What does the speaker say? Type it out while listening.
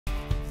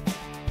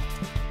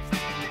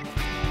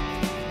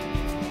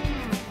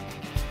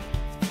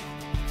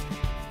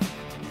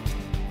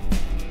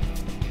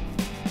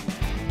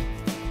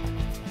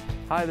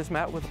Hi, this is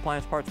Matt with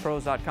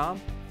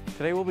AppliancePartsPros.com.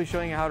 Today we'll be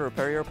showing you how to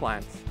repair your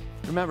appliance.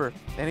 Remember,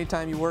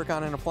 anytime you work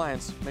on an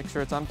appliance, make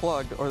sure it's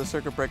unplugged or the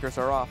circuit breakers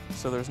are off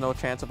so there's no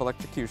chance of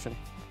electrocution.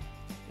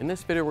 In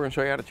this video we're going to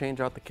show you how to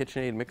change out the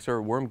KitchenAid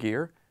mixer worm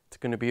gear. It's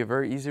going to be a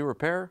very easy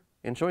repair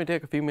and should only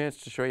take a few minutes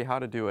to show you how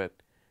to do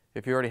it.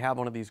 If you already have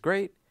one of these,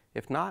 great.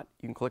 If not,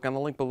 you can click on the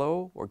link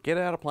below or get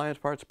it at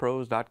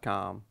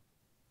AppliancePartsPros.com.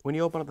 When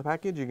you open up the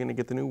package, you're going to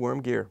get the new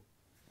worm gear.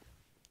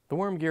 The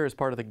worm gear is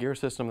part of the gear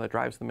system that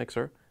drives the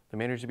mixer. The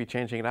main reason to be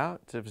changing it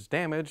out is if it's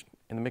damaged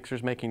and the mixer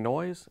is making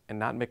noise and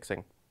not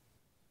mixing.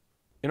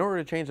 In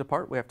order to change the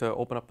part, we have to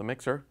open up the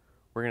mixer.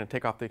 We're going to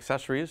take off the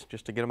accessories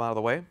just to get them out of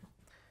the way. You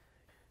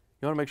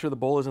want to make sure the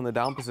bowl is in the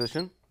down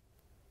position. And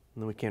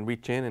then we can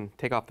reach in and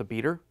take off the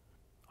beater.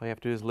 All you have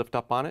to do is lift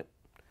up on it,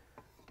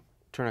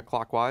 turn it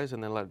clockwise,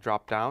 and then let it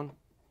drop down.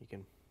 You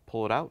can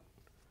pull it out.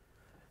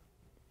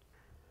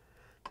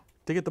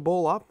 To get the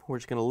bowl up, we're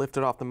just going to lift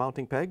it off the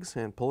mounting pegs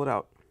and pull it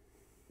out.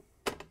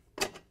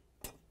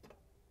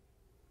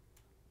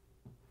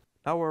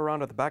 Now we're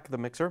around at the back of the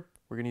mixer.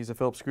 We're going to use a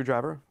Phillips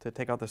screwdriver to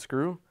take out the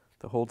screw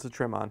that holds the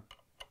trim on.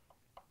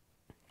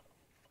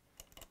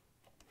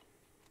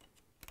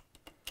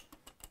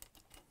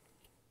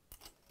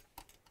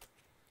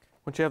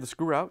 Once you have the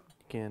screw out,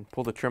 you can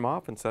pull the trim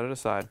off and set it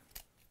aside.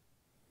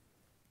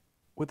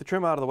 With the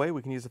trim out of the way,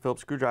 we can use the Phillips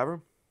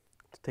screwdriver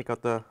to take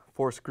out the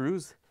 4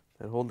 screws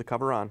that hold the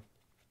cover on.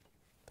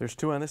 There's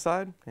 2 on this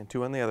side and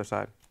 2 on the other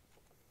side.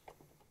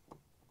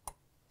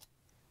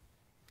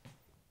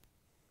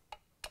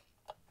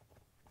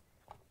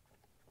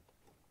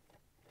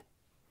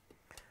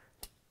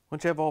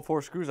 Once you have all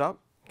 4 screws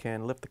out, you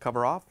can lift the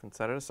cover off and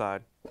set it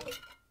aside.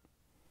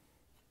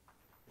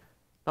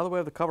 Now that we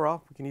have the cover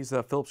off, we can use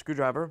the Phillips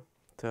screwdriver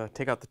to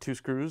take out the 2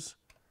 screws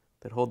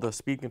that hold the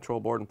speed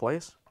control board in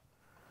place.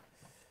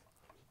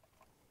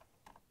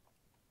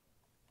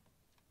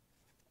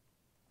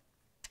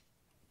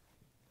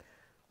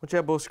 Once you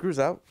have both screws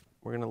out,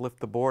 we're going to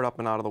lift the board up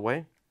and out of the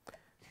way.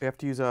 We have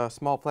to use a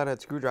small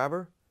flathead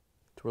screwdriver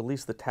to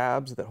release the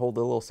tabs that hold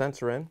the little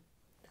sensor in.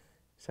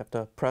 Just have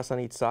to press on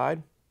each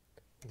side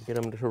and get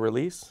them to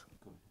release.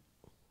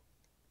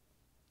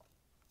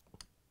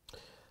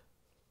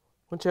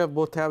 Once you have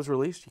both tabs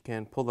released, you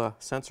can pull the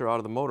sensor out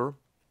of the motor,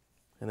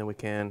 and then we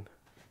can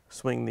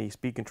swing the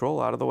speed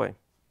control out of the way.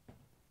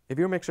 If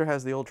your mixer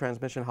has the old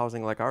transmission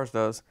housing like ours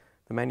does,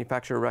 the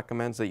manufacturer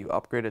recommends that you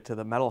upgrade it to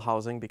the metal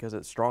housing because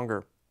it's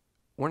stronger.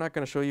 We're not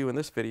going to show you in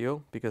this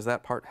video because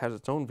that part has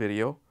its own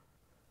video.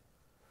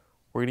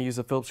 We're going to use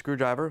a Phillips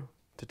screwdriver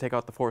to take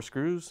out the 4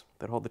 screws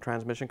that hold the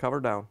transmission cover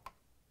down.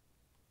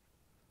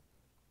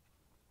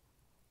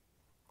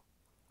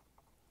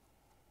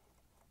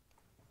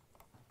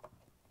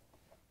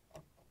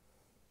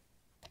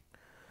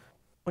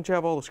 Once you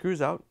have all the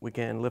screws out, we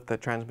can lift the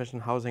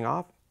transmission housing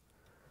off.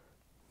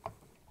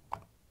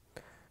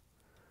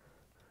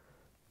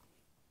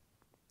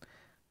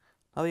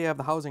 Now that you have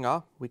the housing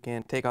off, we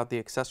can take out the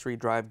accessory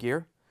drive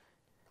gear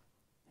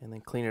and then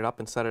clean it up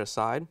and set it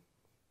aside.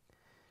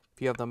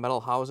 If you have the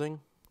metal housing,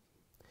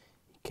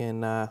 you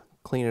can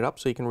clean it up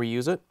so you can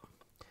reuse it.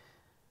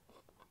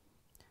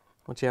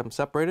 Once you have them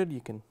separated, you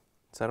can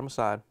set them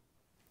aside.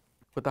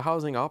 With the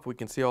housing off, we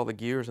can see all the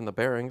gears and the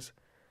bearings.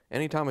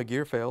 Anytime a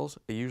gear fails,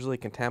 it usually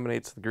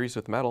contaminates the grease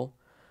with metal.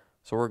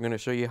 So we're going to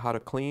show you how to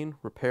clean,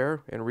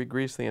 repair, and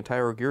re-grease the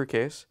entire gear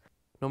case.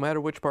 No matter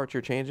which part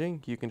you're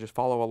changing, you can just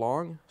follow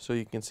along so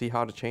you can see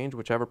how to change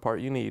whichever part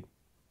you need.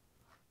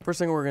 First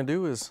thing we're going to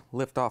do is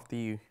lift off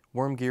the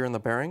worm gear and the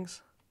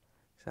bearings.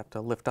 Just have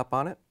to lift up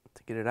on it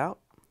to get it out.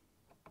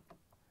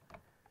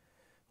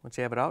 Once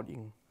you have it out, you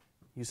can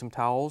use some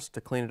towels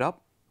to clean it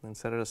up and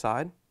set it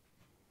aside.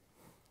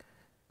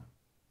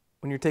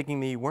 When you're taking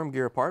the worm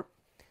gear apart,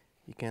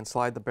 you can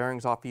slide the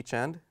bearings off each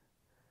end,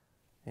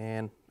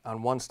 and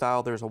on one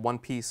style there's a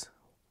 1-piece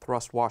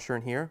thrust washer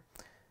in here,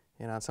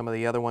 and on some of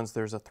the other ones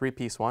there's a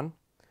 3-piece one,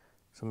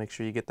 so make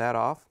sure you get that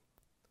off,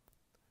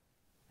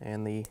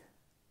 and the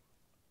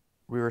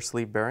rear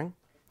sleeve bearing.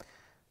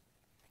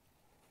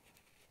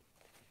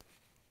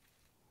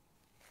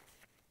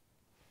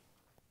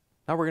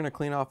 Now we're going to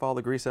clean off all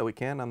the grease that we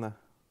can on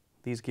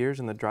these gears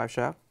in the drive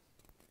shaft.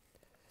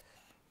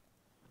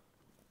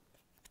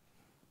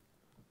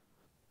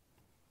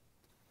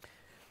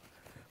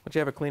 Once you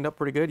have it cleaned up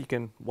pretty good, you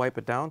can wipe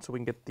it down so we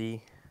can get the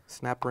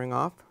snap ring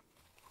off.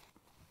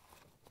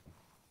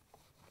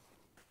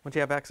 Once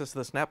you have access to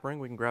the snap ring,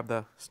 we can grab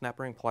the snap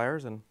ring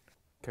pliers and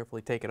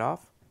carefully take it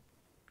off.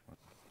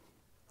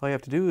 All you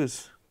have to do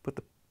is put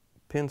the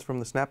pins from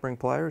the snap ring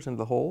pliers into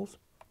the holes,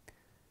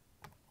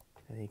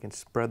 and you can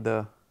spread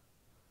the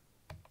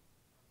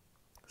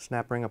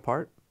snap ring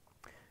apart.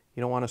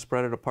 You don't want to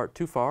spread it apart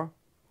too far,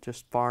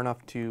 just far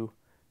enough to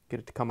get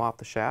it to come off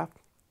the shaft.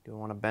 You don't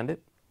want to bend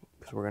it,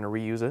 because we're going to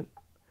reuse it.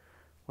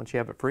 Once you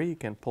have it free, you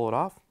can pull it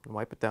off and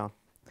wipe it down.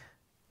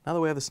 Now that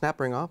we have the snap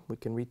ring off, we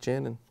can reach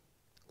in and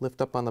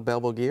lift up on the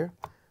bevel gear.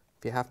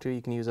 If you have to,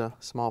 you can use a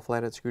small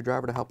flathead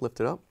screwdriver to help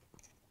lift it up.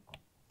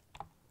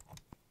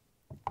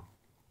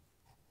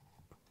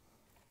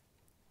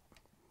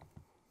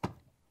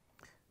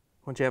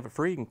 Once you have it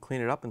free, you can clean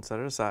it up and set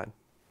it aside.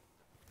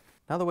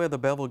 Now that we have the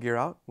bevel gear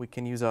out, we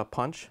can use a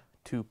punch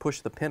to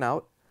push the pin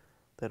out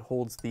that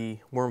holds the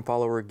worm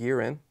follower gear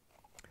in.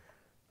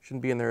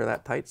 Shouldn't be in there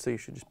that tight, so you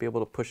should just be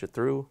able to push it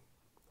through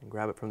and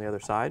grab it from the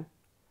other side.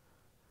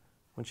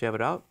 Once you have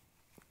it out,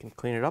 you can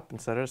clean it up and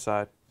set it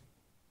aside.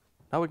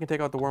 Now we can take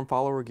out the worm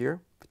follower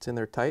gear. If it's in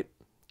there tight,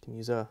 you can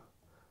use a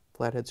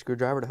flathead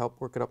screwdriver to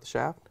help work it up the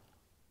shaft.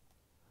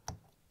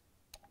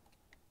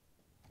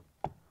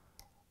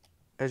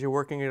 As you're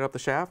working it up the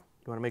shaft,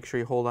 you want to make sure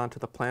you hold on to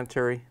the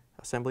planetary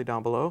assembly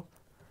down below.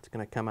 It's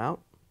going to come out.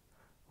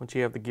 Once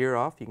you have the gear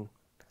off, you can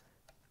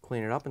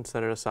clean it up and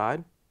set it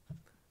aside.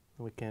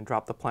 And we can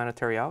drop the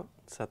planetary out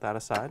and set that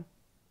aside.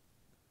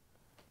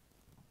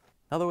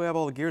 Now that we have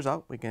all the gears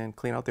out, we can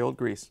clean out the old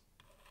grease.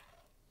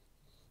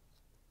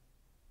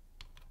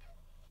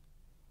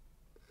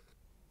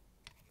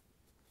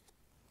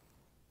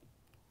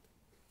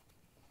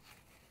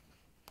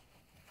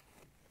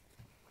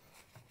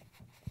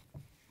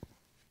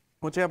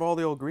 Once you have all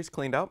the old grease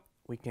cleaned out,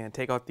 we can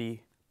take out the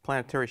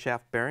planetary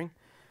shaft bearing.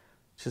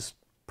 Just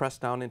press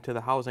down into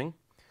the housing.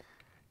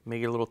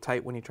 Make it a little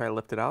tight when you try to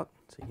lift it out.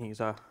 So you can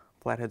use a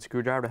flathead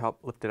screwdriver to help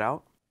lift it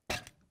out.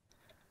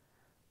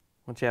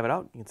 Once you have it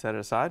out, you can set it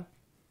aside.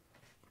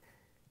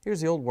 Here's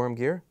the old worm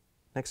gear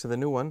next to the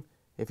new one.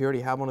 If you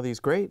already have one of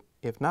these, great.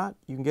 If not,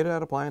 you can get it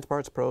at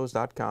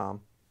appliancepartspros.com.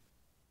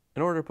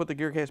 In order to put the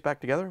gear case back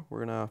together,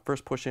 we're going to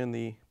first push in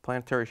the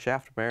planetary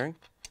shaft bearing.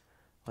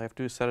 All you have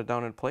to do is set it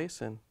down in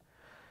place and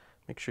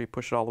make sure you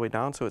push it all the way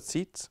down so it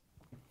seats.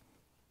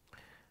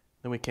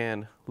 Then we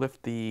can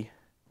lift the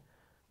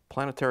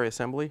planetary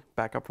assembly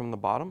back up from the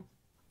bottom.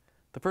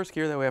 The first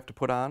gear that we have to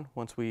put on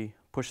once we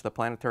push the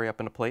planetary up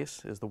into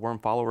place is the worm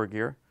follower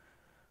gear.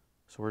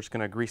 So we're just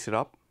going to grease it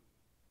up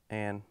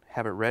and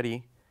have it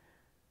ready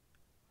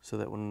so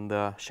that when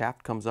the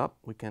shaft comes up,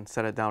 we can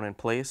set it down in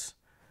place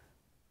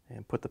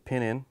and put the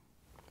pin in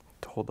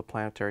to hold the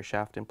planetary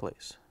shaft in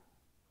place.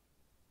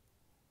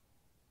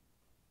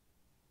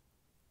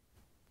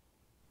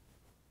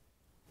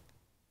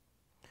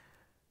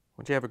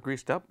 Once you have it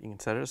greased up, you can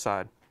set it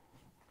aside.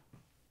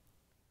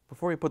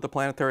 Before we put the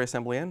planetary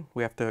assembly in,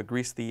 we have to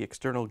grease the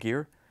external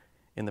gear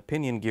in the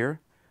pinion gear.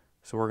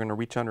 So we're going to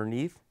reach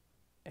underneath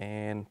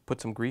and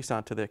put some grease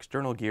onto the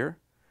external gear.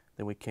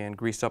 Then we can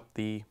grease up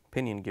the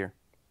pinion gear.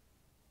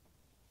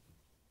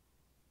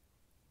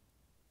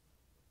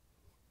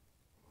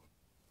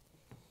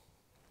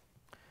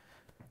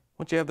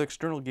 Once you have the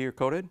external gear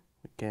coated,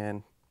 we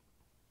can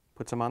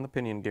put some on the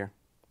pinion gear.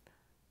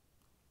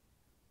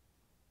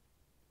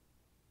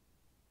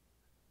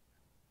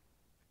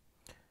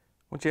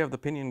 Once you have the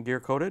pinion gear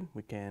coated,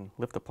 we can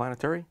lift the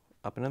planetary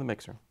up into the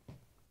mixer.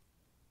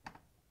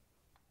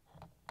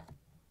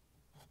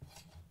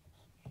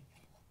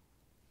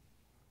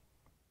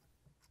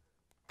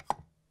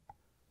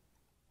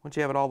 Once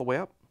you have it all the way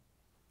up,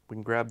 we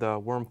can grab the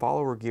worm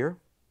follower gear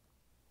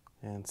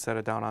and set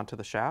it down onto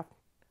the shaft.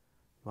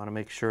 You want to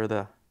make sure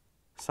the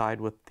side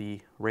with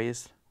the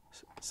raised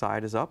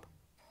side is up.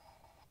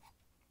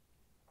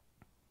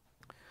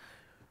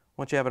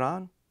 Once you have it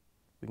on,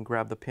 we can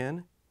grab the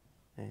pin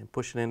and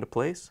push it into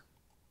place.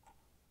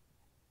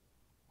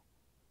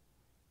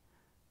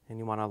 And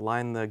you want to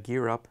line the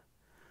gear up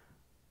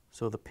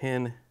so the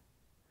pin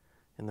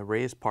and the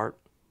raised part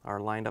are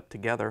lined up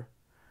together.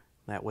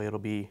 That way it'll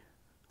be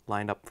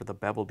lined up for the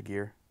beveled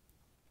gear.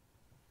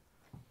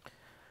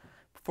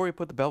 Before you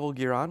put the beveled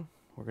gear on,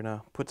 we're going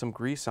to put some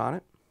grease on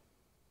it.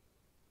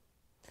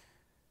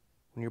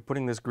 When you're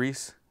putting this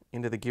grease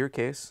into the gear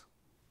case,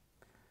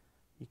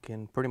 you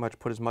can pretty much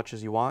put as much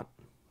as you want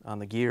on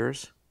the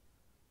gears.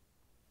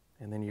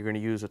 And then you're going to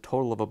use a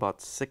total of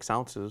about 6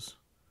 ounces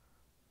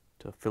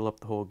to fill up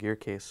the whole gear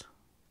case.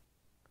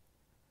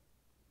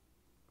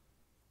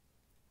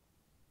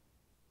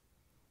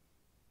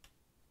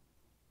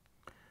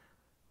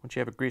 Once you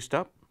have it greased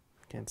up,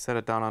 you can set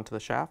it down onto the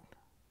shaft.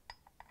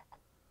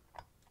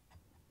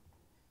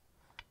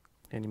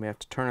 And you may have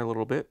to turn it a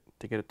little bit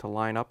to get it to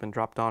line up and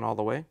drop down all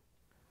the way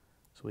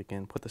so we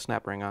can put the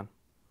snap ring on.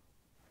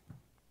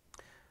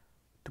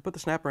 To put the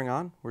snap ring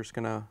on, we're just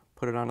going to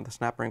put it onto the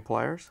snap ring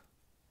pliers.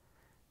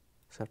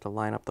 Just have to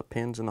line up the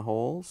pins in the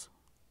holes.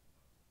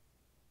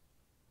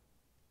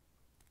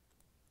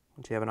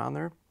 Once you have it on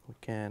there, we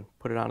can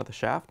put it onto the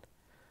shaft.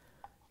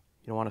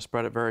 You don't want to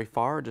spread it very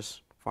far,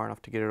 just far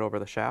enough to get it over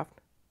the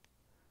shaft.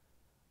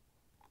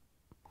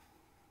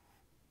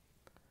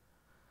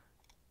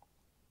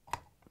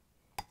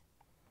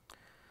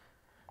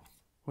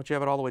 Once you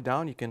have it all the way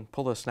down, you can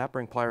pull the snap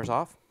ring pliers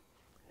off,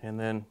 and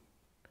then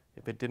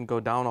if it didn't go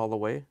down all the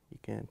way, you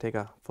can take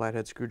a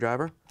flathead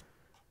screwdriver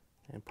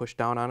and push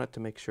down on it to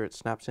make sure it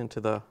snaps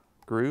into the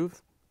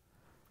groove.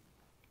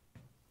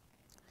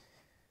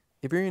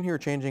 If you're in here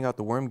changing out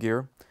the worm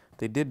gear,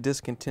 they did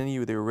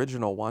discontinue the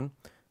original one.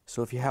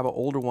 So if you have an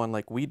older one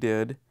like we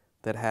did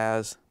that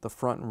has the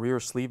front and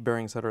rear sleeve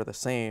bearings that are the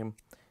same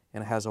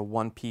and it has a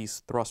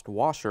one-piece thrust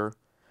washer,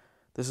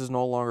 this is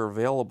no longer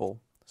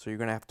available. So you're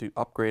going to have to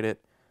upgrade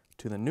it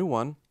to the new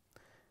one.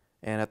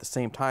 And at the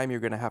same time, you're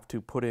going to have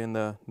to put in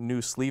the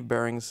new sleeve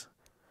bearings.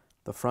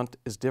 The front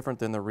is different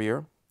than the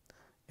rear,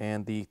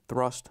 and the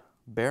thrust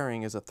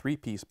bearing is a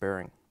 3-piece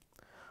bearing.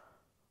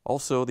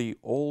 Also, the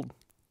old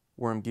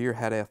worm gear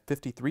had a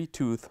 53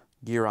 tooth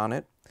gear on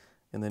it,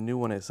 and the new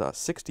one is a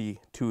 60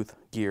 tooth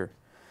gear.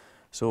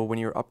 So when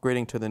you're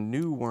upgrading to the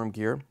new worm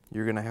gear,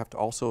 you're going to have to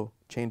also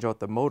change out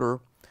the motor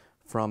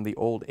from the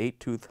old 8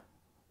 tooth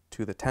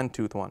to the 10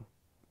 tooth one.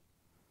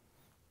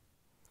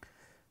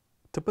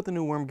 To put the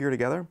new worm gear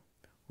together,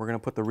 we're going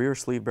to put the rear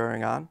sleeve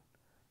bearing on.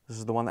 This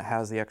is the one that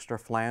has the extra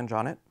flange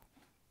on it.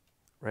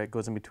 Right, it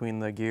goes in between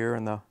the gear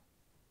and the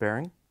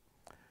bearing.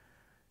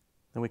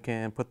 Then we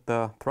can put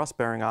the thrust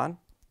bearing on.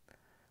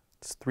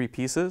 It's 3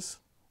 pieces.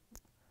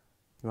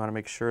 You want to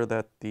make sure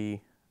that the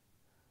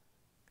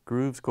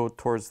grooves go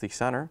towards the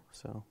center.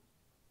 So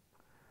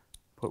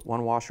put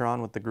one washer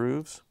on with the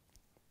grooves,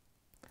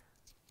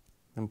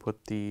 then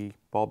put the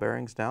ball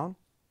bearings down,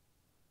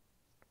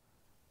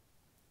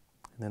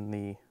 and then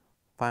the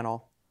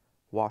final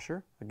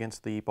washer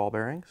against the ball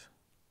bearings.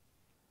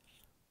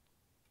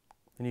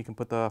 Then you can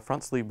put the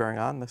front sleeve bearing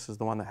on. This is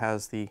the one that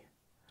has the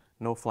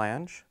no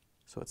flange,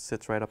 so it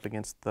sits right up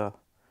against the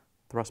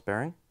thrust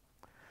bearing.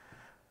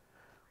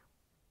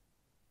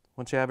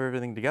 Once you have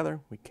everything together,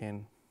 we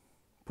can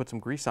put some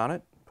grease on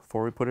it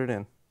before we put it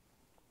in.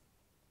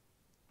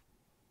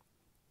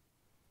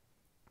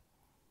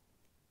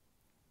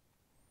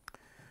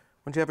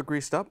 Once you have it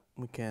greased up,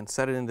 we can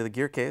set it into the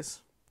gear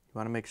case. You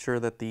want to make sure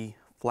that the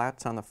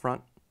flats on the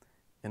front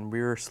and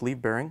rear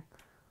sleeve bearing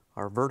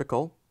are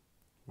vertical.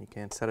 You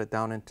can set it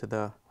down into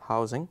the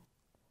housing.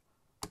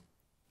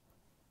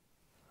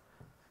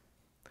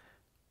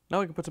 Now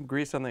we can put some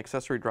grease on the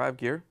accessory drive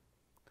gear.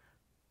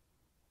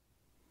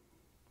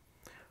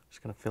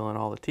 Just going to fill in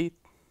all the teeth.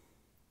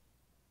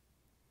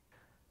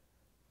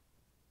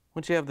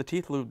 Once you have the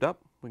teeth lubed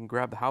up, we can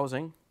grab the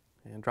housing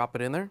and drop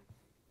it in there.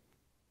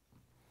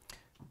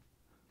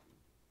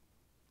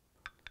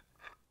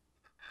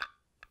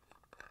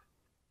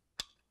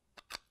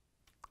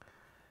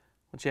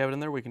 Once you have it in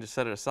there, we can just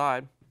set it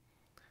aside.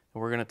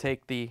 And we're going to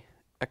take the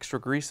extra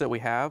grease that we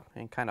have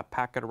and kind of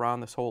pack it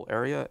around this whole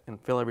area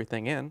and fill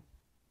everything in.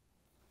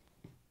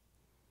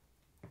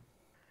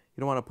 You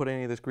don't want to put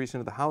any of this grease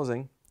into the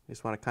housing. You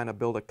just want to kind of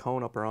build a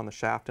cone up around the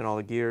shaft and all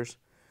the gears.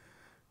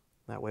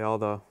 That way all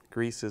the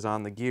grease is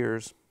on the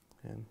gears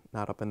and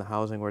not up in the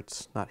housing where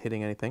it's not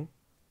hitting anything.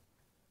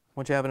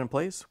 Once you have it in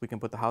place, we can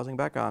put the housing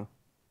back on.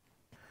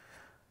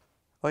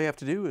 All you have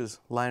to do is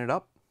line it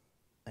up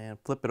and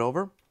flip it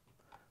over.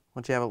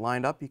 Once you have it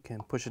lined up, you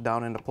can push it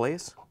down into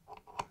place.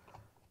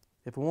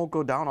 If it won't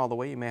go down all the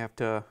way, you may have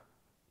to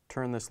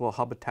turn this little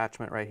hub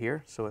attachment right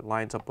here so it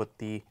lines up with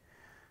the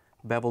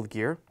beveled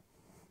gear.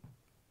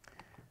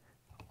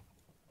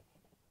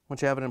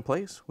 Once you have it in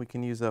place, we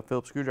can use a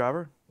Phillips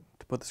screwdriver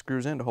to put the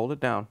screws in to hold it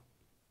down.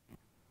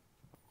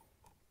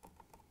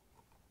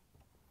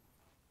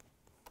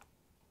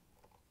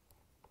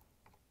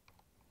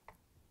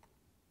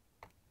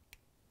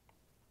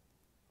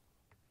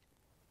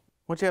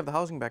 Once you have the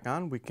housing back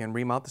on, we can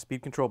remount the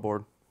speed control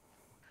board.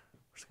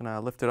 We're just going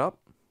to lift it up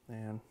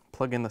and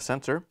plug in the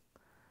sensor.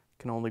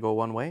 It can only go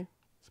one way.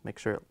 Just make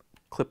sure it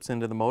clips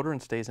into the motor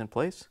and stays in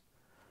place.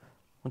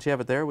 Once you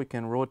have it there, we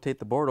can rotate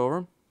the board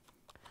over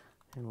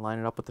and line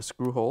it up with the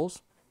screw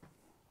holes.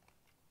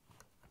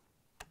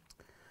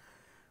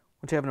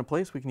 Once you have it in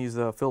place, we can use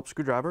the Phillips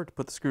screwdriver to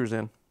put the screws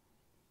in.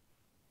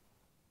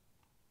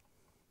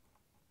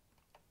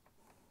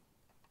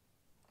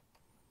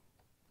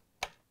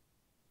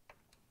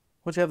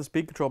 Once you have the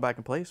speed control back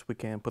in place, we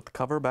can put the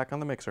cover back on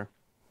the mixer.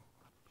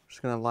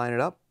 Just going to line it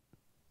up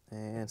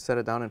and set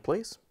it down in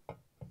place.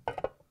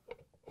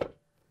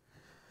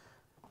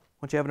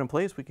 Once you have it in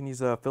place, we can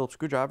use a Phillips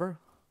screwdriver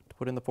to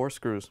put in the 4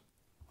 screws.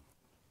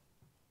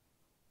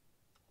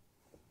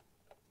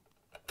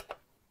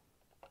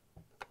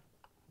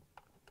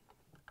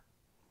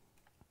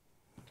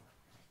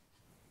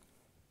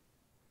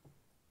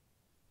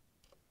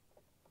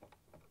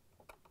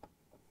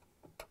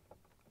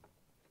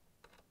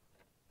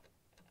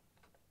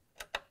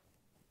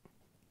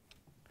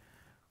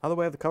 Now that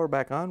we have the cover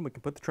back on, we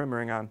can put the trim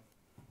ring on.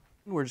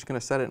 We're just going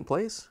to set it in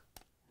place,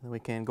 and then we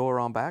can go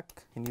around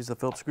back and use the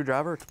Phillips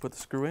screwdriver to put the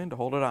screw in to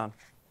hold it on.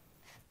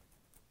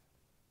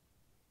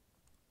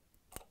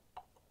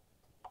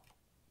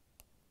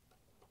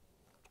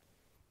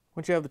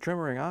 Once you have the trim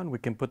ring on, we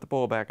can put the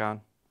bowl back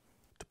on.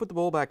 To put the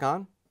bowl back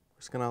on, we're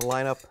just going to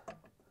line up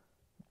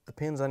the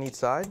pins on each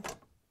side.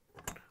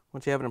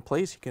 Once you have it in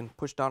place, you can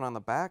push down on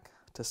the back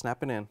to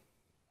snap it in.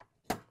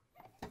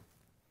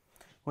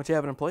 Once you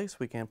have it in place,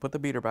 we can put the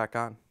beater back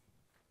on.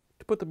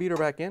 To put the beater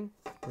back in,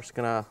 we're just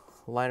going to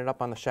line it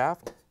up on the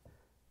shaft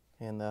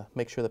and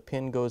make sure the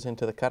pin goes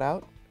into the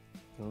cutout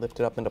and lift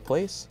it up into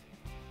place.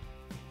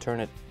 Turn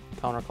it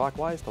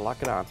counterclockwise to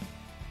lock it on.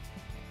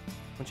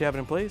 Once you have it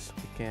in place,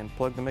 we can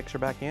plug the mixer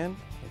back in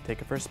and take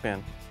it for a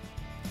spin.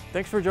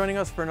 Thanks for joining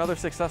us for another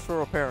successful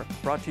repair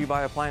brought to you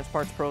by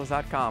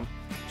AppliancePartsPros.com.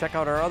 Check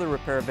out our other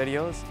repair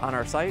videos on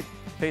our site,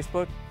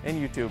 Facebook, and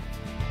YouTube.